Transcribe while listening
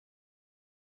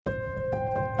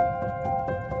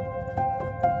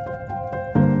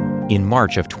In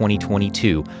March of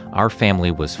 2022, our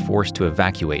family was forced to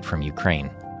evacuate from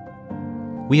Ukraine.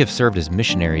 We have served as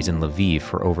missionaries in Lviv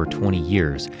for over 20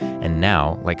 years, and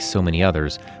now, like so many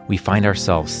others, we find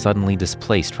ourselves suddenly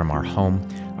displaced from our home,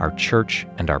 our church,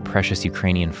 and our precious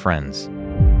Ukrainian friends.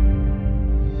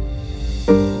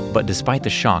 But despite the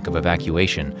shock of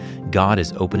evacuation, God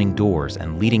is opening doors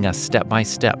and leading us step by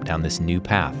step down this new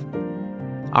path.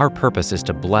 Our purpose is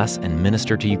to bless and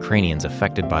minister to Ukrainians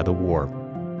affected by the war.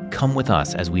 Come with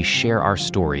us as we share our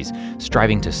stories,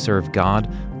 striving to serve God,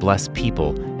 bless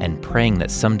people, and praying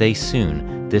that someday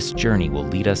soon this journey will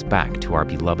lead us back to our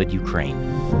beloved Ukraine.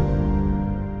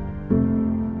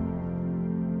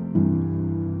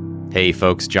 Hey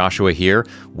folks, Joshua here.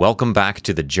 Welcome back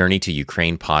to the Journey to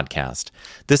Ukraine podcast.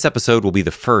 This episode will be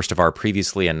the first of our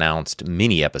previously announced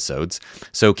mini episodes.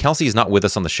 So Kelsey is not with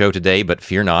us on the show today, but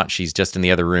fear not, she's just in the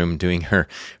other room doing her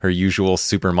usual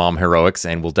supermom heroics,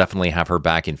 and we'll definitely have her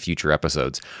back in future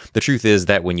episodes. The truth is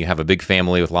that when you have a big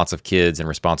family with lots of kids and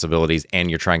responsibilities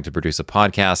and you're trying to produce a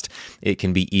podcast, it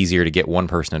can be easier to get one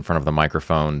person in front of the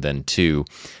microphone than two.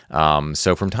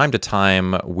 So from time to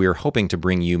time, we're hoping to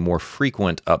bring you more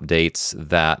frequent updates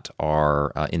that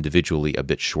are individually a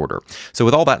bit shorter. So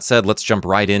with all that said, let's jump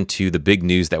right into the big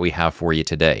news that we have for you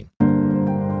today.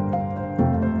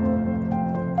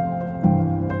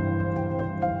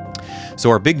 So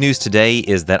our big news today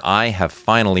is that I have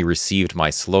finally received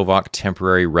my Slovak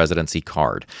temporary residency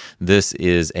card. This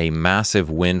is a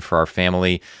massive win for our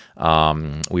family.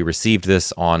 We received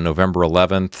this on November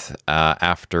 11th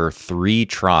after 3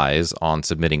 tries on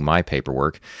submitting my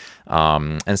paperwork.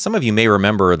 And some of you may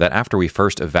remember that after we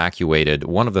first evacuated,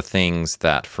 one of the things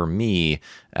that for me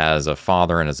as a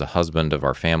father and as a husband of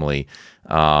our family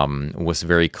was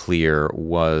very clear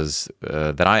was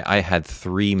that I had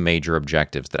 3 major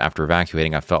objectives that after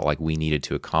evacuating I felt like we needed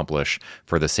to accomplish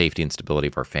for the safety and stability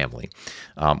of our family.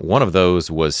 One of those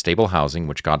was stable housing,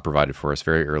 which God provided for us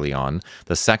very early on.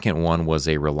 The second one was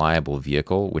a reliable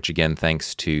vehicle, which again,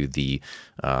 thanks to the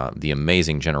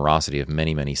amazing generosity of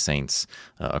many, many saints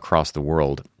across the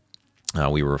world,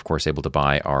 we were, of course, able to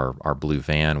buy our blue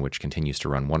van, which continues to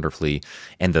run wonderfully.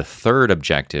 And the third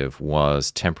objective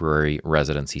was temporary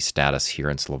residency status here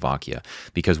in Slovakia,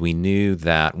 because we knew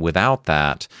that without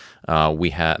that,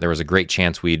 there was a great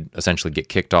chance we'd essentially get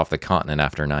kicked off the continent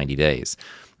after 90 days.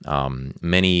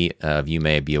 Many of you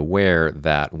may be aware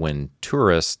that when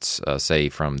tourists, say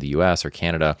from the US or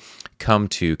Canada, come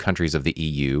to countries of the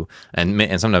EU,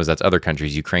 and sometimes that's other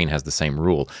countries, Ukraine has the same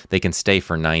rule, they can stay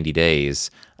for 90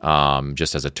 days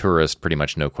just as a tourist, pretty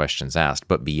much no questions asked.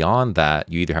 But beyond that,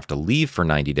 you either have to leave for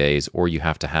 90 days or you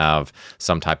have to have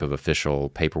some type of official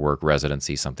paperwork,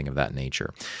 residency, something of that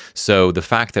nature. So the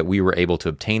fact that we were able to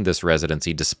obtain this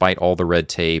residency, despite all the red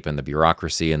tape and the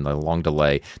bureaucracy and the long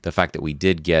delay, the fact that we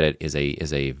did get it is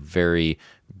a very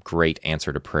great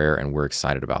answer to prayer, and we're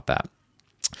excited about that.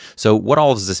 So what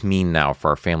all does this mean now for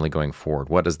our family going forward?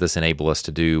 What does this enable us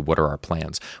to do? What are our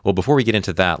plans? Well, before we get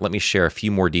into that, let me share a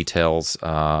few more details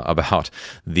about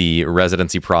the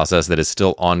residency process that is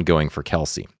still ongoing for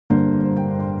Kelsey.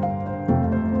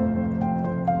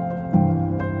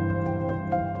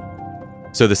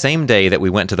 So the same day that we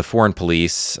went to the foreign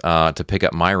police to pick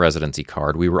up my residency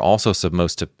card, we were also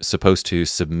supposed to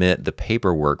submit the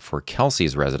paperwork for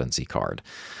Kelsey's residency card.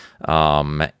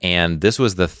 And this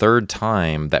was the 3rd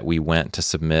time that we went to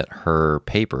submit her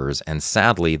papers, and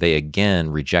sadly, they again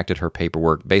rejected her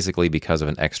paperwork basically because of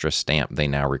an extra stamp they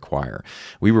now require.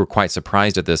 We were quite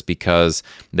surprised at this because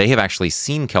they have actually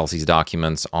seen Kelsey's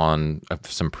documents on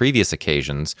some previous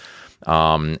occasions,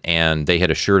 and they had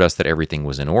assured us that everything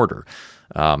was in order.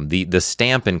 The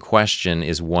stamp in question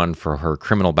is one for her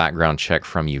criminal background check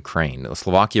from Ukraine.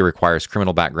 Slovakia requires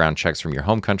criminal background checks from your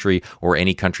home country or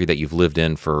any country that you've lived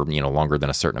in for longer than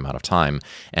a certain amount of time.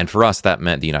 And for us, that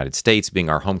meant the United States being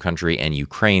our home country and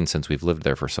Ukraine since we've lived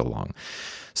there for so long.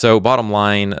 So bottom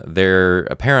line, there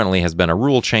apparently has been a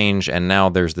rule change, and now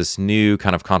there's this new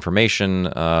kind of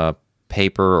confirmation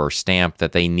paper or stamp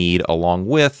that they need along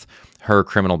with her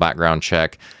criminal background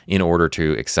check in order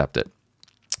to accept it.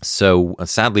 So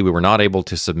sadly, we were not able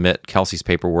to submit Kelsey's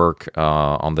paperwork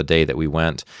on the day that we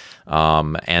went.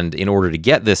 And in order to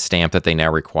get this stamp that they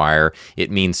now require,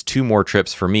 it means 2 more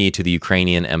trips for me to the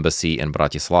Ukrainian embassy in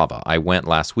Bratislava. I went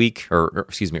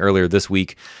earlier this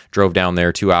week, drove down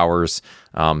there 2 hours,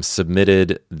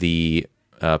 submitted the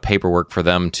paperwork for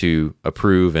them to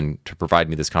approve and to provide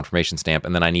me this confirmation stamp.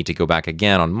 And then I need to go back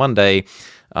again on Monday,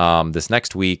 this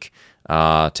next week,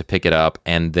 to pick it up.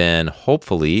 And then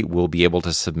hopefully we'll be able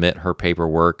to submit her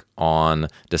paperwork on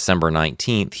December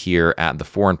 19th here at the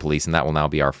Foreign Police. And that will now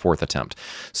be our 4th attempt.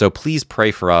 So please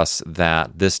pray for us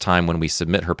that this time when we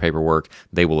submit her paperwork,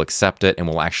 they will accept it and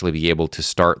we'll actually be able to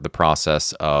start the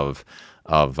process of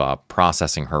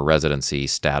processing her residency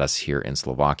status here in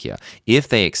Slovakia. If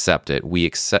they accept it, we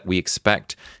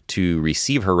expect to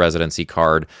receive her residency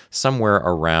card somewhere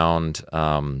around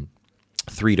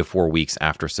 3 to 4 weeks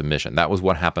after submission. That was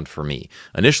what happened for me.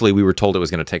 Initially, we were told it was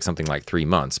going to take something like 3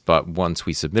 months, but once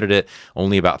we submitted it,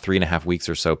 only about 3.5 weeks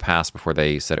or so passed before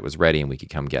they said it was ready and we could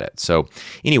come get it. So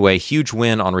anyway, huge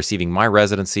win on receiving my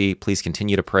residency. Please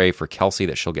continue to pray for Kelsey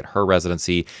that she'll get her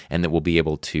residency and that we'll be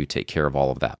able to take care of all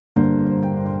of that.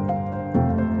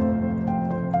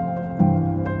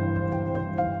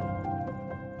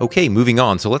 Okay, moving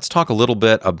on. So let's talk a little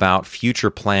bit about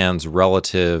future plans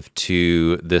relative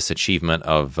to this achievement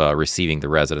of receiving the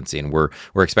residency. And we're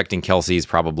expecting Kelsey's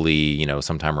probably,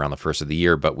 sometime around the first of the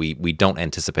year, but we don't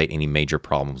anticipate any major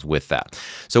problems with that.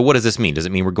 So what does this mean? Does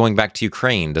it mean we're going back to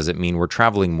Ukraine? Does it mean we're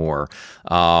traveling more?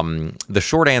 The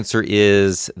short answer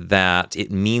is that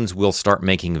it means we'll start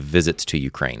making visits to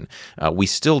Ukraine. We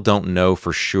still don't know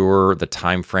for sure the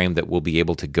time frame that we'll be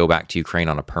able to go back to Ukraine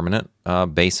on a permanent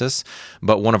basis,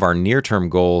 but one of our near-term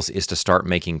goals is to start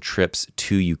making trips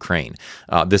to Ukraine.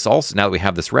 This also, now that we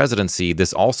have this residency,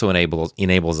 this also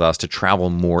enables us to travel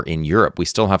more in Europe. We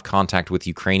still have contact with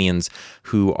Ukrainians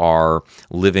who are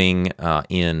living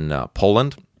in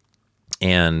Poland.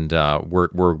 And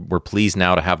we're pleased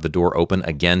now to have the door open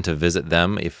again to visit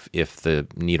them if the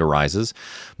need arises.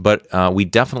 But we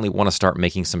definitely want to start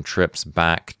making some trips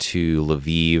back to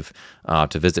Lviv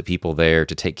to visit people there,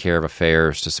 to take care of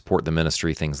affairs, to support the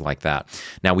ministry, things like that.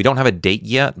 Now, we don't have a date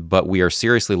yet, but we are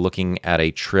seriously looking at a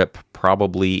trip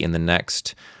probably in the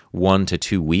next 1 to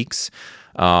 2 weeks.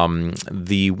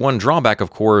 The one drawback, of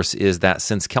course, is that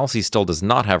since Kelsey still does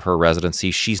not have her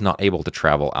residency, she's not able to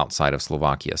travel outside of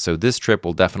Slovakia. So this trip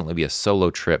will definitely be a solo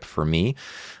trip for me.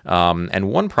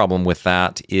 And one problem with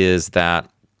that is that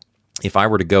if I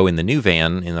were to go in the new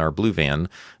van, in our blue van,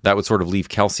 that would sort of leave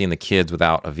Kelsey and the kids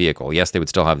without a vehicle. Yes, they would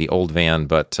still have the old van,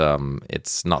 but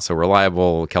it's not so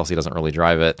reliable. Kelsey doesn't really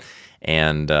drive it,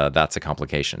 and that's a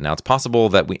complication. Now, it's possible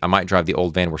that I might drive the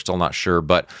old van. We're still not sure,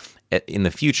 but in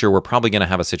the future, we're probably going to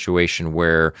have a situation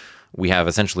where we have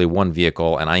essentially one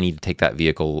vehicle, and I need to take that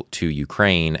vehicle to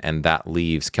Ukraine, and that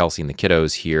leaves Kelsey and the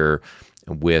kiddos here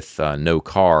with no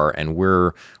car, and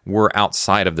we're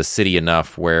outside of the city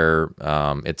enough where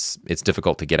it's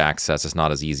difficult to get access. It's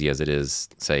not as easy as it is,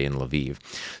 say, in Lviv.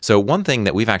 So one thing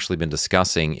that we've actually been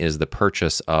discussing is the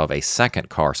purchase of a second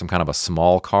car, some kind of a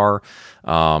small car,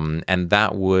 and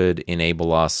that would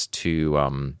enable us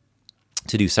to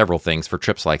do several things for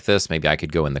trips like this. Maybe I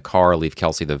could go in the car, leave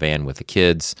Kelsey the van with the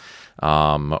kids,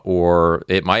 or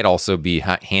it might also be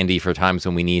handy for times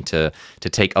when we need to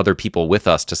take other people with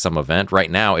us to some event. Right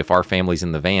now, if our family's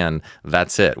in the van,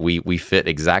 that's it. We fit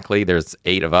exactly. There's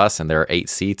 8 of us, and there are 8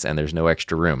 seats, and there's no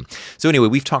extra room. So anyway,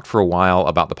 we've talked for a while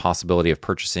about the possibility of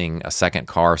purchasing a second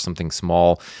car, something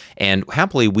small, and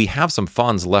happily, we have some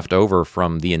funds left over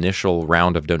from the initial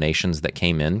round of donations that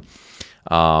came in.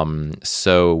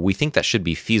 So we think that should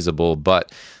be feasible,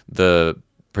 but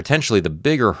potentially the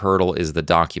bigger hurdle is the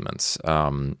documents.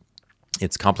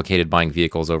 It's complicated buying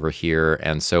vehicles over here.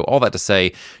 And so all that to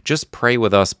say, just pray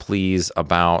with us, please,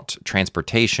 about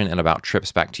transportation and about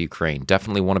trips back to Ukraine.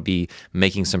 Definitely want to be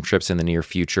making some trips in the near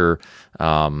future.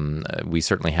 We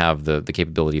certainly have the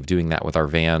capability of doing that with our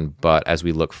van. But as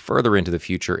we look further into the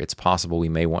future, it's possible we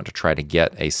may want to try to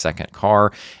get a second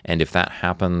car. And if that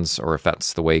happens, or if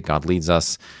that's the way God leads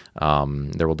us,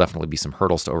 there will definitely be some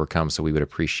hurdles to overcome. So we would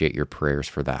appreciate your prayers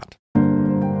for that.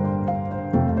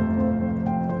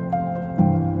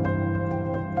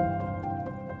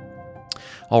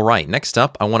 All right, next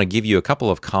up, I want to give you a couple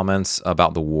of comments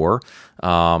about the war.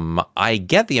 I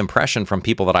get the impression from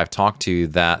people that I've talked to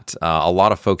that a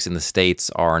lot of folks in the States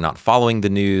are not following the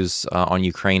news on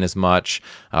Ukraine as much,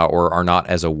 or are not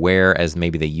as aware as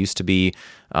maybe they used to be.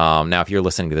 Now, if you're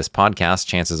listening to this podcast,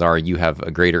 chances are you have a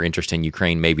greater interest in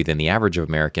Ukraine maybe than the average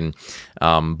American.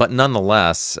 But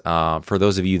nonetheless, for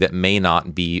those of you that may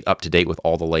not be up to date with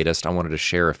all the latest, I wanted to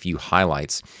share a few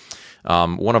highlights.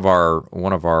 One of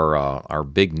our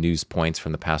big news points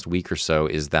from the past week or so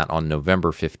is that on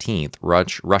November 15th,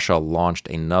 Russia launched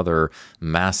another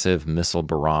massive missile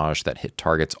barrage that hit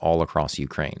targets all across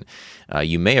Ukraine.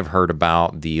 You may have heard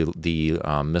about the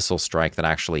missile strike that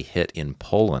actually hit in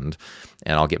Poland,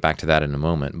 and I'll get back to that in a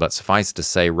moment. But suffice to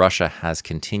say, Russia has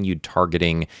continued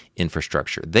targeting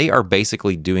infrastructure. They are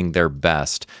basically doing their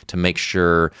best to make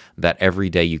sure that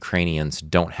everyday Ukrainians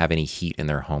don't have any heat in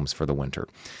their homes for the winter.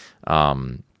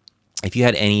 If you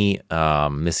had any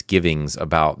misgivings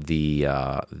about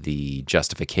the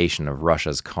justification of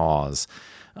Russia's cause,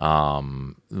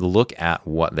 look at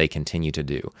what they continue to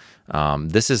do.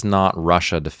 This is not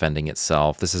Russia defending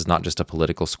itself. This is not just a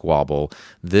political squabble.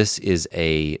 This is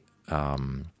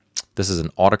an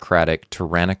autocratic,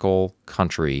 tyrannical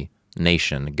country,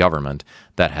 nation, government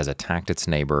that has attacked its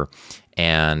neighbor,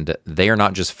 and they are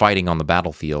not just fighting on the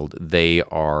battlefield. They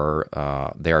are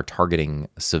targeting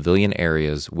civilian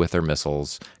areas with their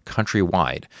missiles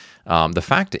countrywide. The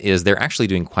fact is, they're actually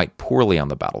doing quite poorly on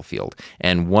the battlefield,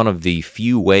 and one of the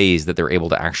few ways that they're able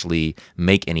to actually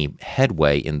make any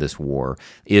headway in this war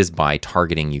is by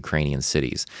targeting Ukrainian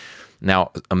cities.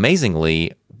 Now,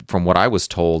 amazingly, from what I was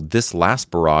told, this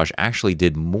last barrage actually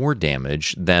did more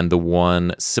damage than the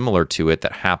one similar to it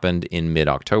that happened in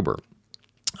mid-October.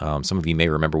 Some of you may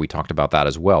remember we talked about that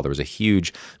as well. There was a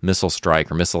huge missile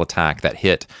strike or missile attack that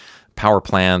hit power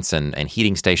plants and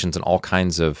heating stations and all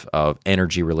kinds of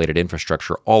energy-related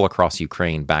infrastructure all across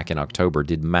Ukraine back in October,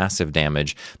 did massive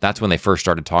damage. That's when they first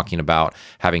started talking about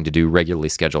having to do regularly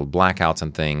scheduled blackouts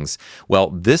and things. Well,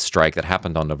 this strike that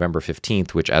happened on November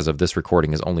 15th, which as of this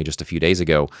recording is only just a few days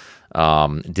ago,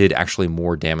 did actually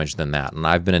more damage than that. And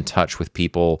I've been in touch with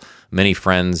people, many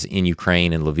friends in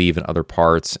Ukraine and Lviv and other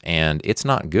parts, and it's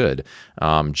not good.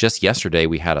 Just yesterday,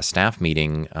 we had a staff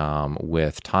meeting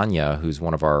with Tanya, who's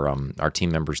one of our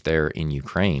team members there in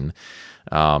Ukraine.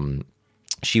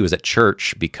 She was at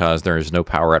church because there is no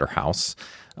power at her house.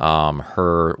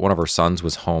 One of her sons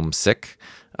was homesick.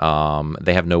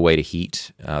 They have no way to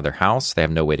heat their house. They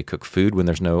have no way to cook food when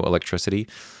there's no electricity.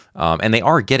 And they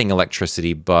are getting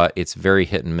electricity, but it's very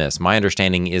hit and miss. My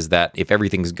understanding is that if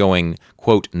everything's going,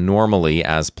 quote, normally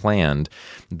as planned,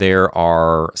 there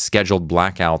are scheduled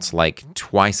blackouts like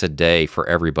twice a day for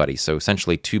everybody. So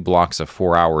essentially 2 blocks of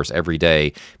 4 hours every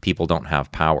day, people don't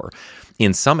have power.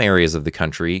 In some areas of the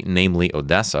country, namely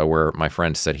Odessa, where my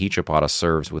friend Serhiy Chapata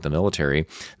serves with the military,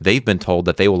 they've been told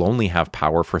that they will only have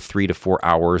power for 3 to 4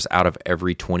 hours out of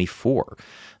every 24.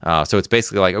 So it's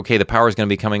basically like, okay, the power is going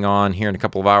to be coming on here in a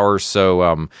couple of hours,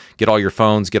 so get all your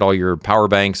phones, get all your power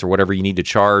banks or whatever you need to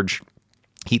charge,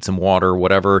 heat some water,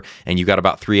 whatever, and you've got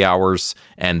about 3 hours,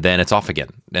 and then it's off again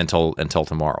until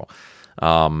tomorrow.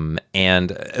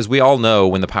 And as we all know,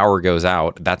 when the power goes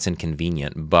out, that's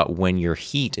inconvenient. But when your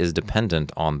heat is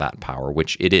dependent on that power,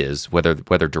 which it is, whether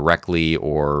directly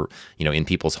or in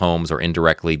people's homes or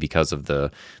indirectly because of the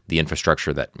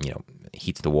infrastructure that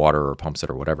heats the water or pumps it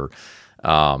or whatever,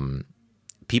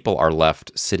 people are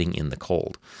left sitting in the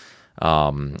cold.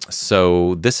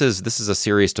 So this is a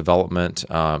serious development.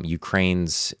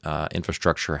 Ukraine's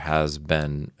infrastructure has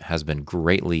been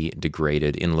greatly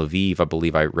degraded. In Lviv, I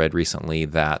believe I read recently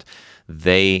that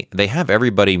they have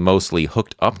everybody mostly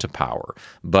hooked up to power,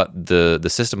 but the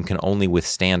system can only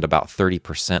withstand about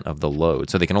 30% of the load.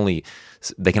 So they can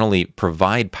only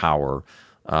provide power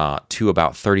to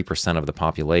about 30% of the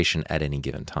population at any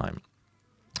given time.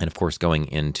 And of course, going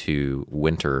into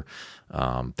winter,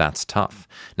 that's tough.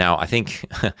 Now, I think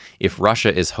if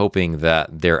Russia is hoping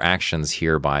that their actions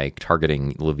here by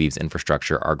targeting Lviv's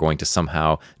infrastructure are going to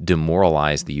somehow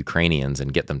demoralize the Ukrainians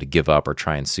and get them to give up or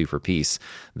try and sue for peace,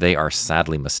 they are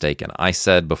sadly mistaken. I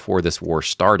said before this war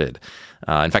started,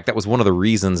 in fact, that was one of the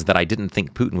reasons that I didn't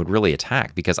think Putin would really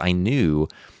attack, because I knew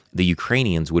the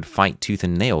Ukrainians would fight tooth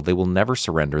and nail. They will never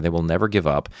surrender. They will never give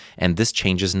up. And this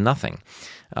changes nothing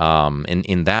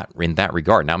in that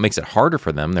regard. Now, it makes it harder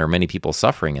for them. There are many people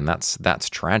suffering, and that's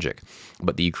tragic.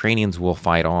 But the Ukrainians will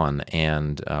fight on,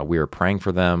 and we are praying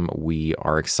for them. We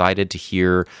are excited to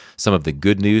hear some of the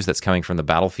good news that's coming from the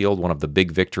battlefield. One of the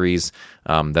big victories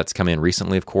that's come in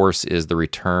recently, of course, is the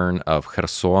return of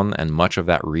Kherson and much of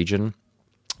that region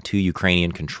to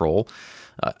Ukrainian control.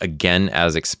 Again,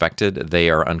 as expected, they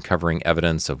are uncovering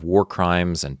evidence of war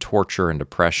crimes and torture and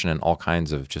depression and all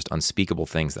kinds of just unspeakable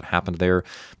things that happened there.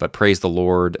 But praise the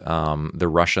Lord, the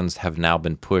Russians have now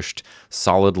been pushed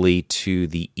solidly to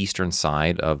the eastern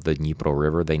side of the Dnipro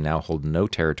River. They now hold no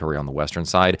territory on the western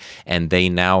side, and they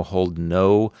now hold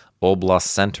no oblast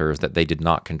centers that they did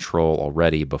not control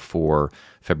already before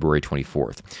February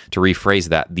 24th. To rephrase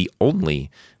that, the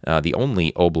only the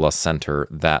only oblast center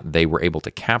that they were able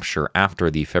to capture after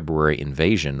the February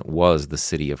invasion was the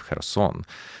city of Kherson.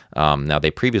 Now,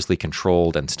 they previously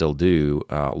controlled and still do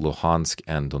Luhansk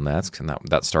and Donetsk, and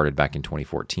that started back in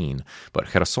 2014. But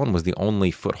Kherson was the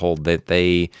only foothold that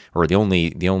the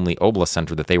only oblast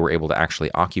center that they were able to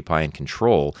actually occupy and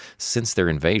control since their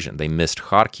invasion. They missed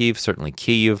Kharkiv, certainly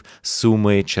Kyiv,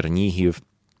 Sumy, Chernihiv.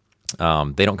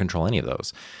 They don't control any of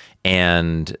those.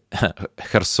 And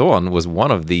Kherson was one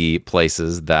of the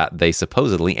places that they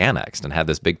supposedly annexed and had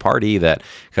this big party that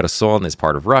Kherson is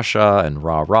part of Russia and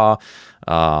rah-rah.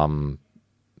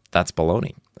 That's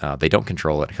baloney. They don't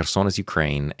control it. Kherson is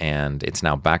Ukraine, and it's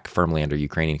now back firmly under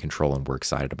Ukrainian control, and we're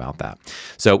excited about that.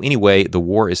 So anyway, the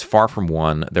war is far from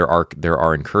won. There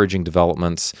are encouraging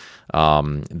developments.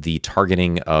 The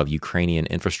targeting of Ukrainian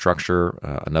infrastructure,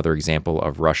 another example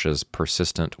of Russia's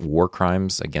persistent war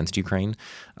crimes against Ukraine,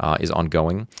 is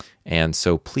ongoing. And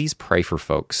so please pray for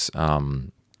folks.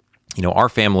 Our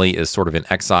family is sort of in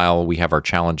exile. We have our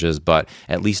challenges, but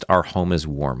at least our home is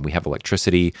warm. We have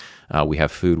electricity, we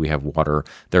have food, we have water.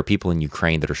 There are people in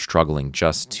Ukraine that are struggling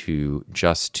just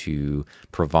to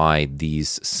provide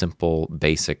these simple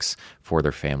basics for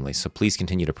their families. So please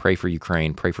continue to pray for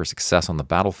Ukraine, pray for success on the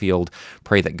battlefield,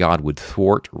 pray that God would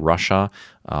thwart Russia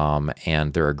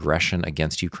and their aggression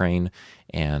against Ukraine,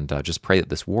 and just pray that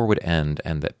this war would end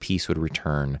and that peace would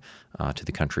return to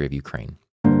the country of Ukraine.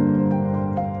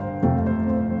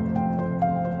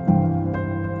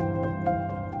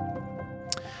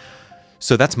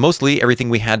 So that's mostly everything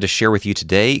we had to share with you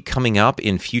today. Coming up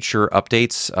in future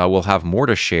updates, we'll have more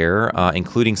to share,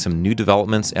 including some new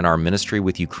developments in our ministry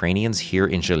with Ukrainians here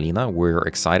in Žilina. We're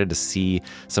excited to see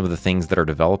some of the things that are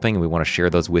developing, and we want to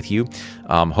share those with you.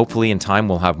 Hopefully in time,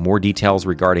 we'll have more details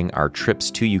regarding our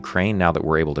trips to Ukraine now that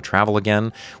we're able to travel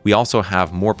again. We also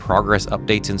have more progress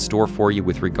updates in store for you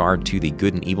with regard to the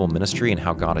Good and Evil ministry and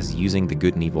how God is using the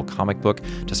Good and Evil comic book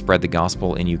to spread the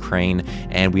gospel in Ukraine.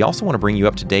 And we also want to bring you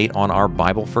up to date on our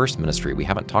Bible First ministry. We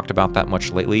haven't talked about that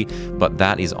much lately, but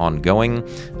that is ongoing.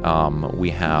 We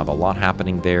have a lot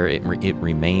happening there. It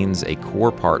remains a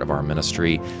core part of our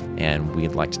ministry, and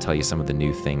we'd like to tell you some of the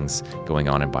new things going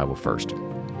on in Bible First.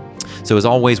 So as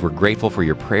always, we're grateful for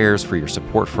your prayers, for your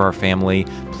support for our family.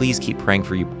 Please keep praying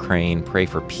for Ukraine. Pray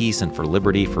for peace and for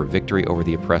liberty, for victory over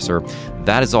the oppressor.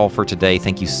 That is all for today.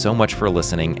 Thank you so much for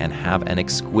listening, and have an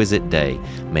exquisite day.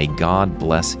 May God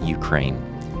bless Ukraine.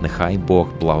 Нехай Бог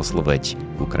благословить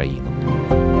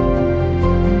Україну.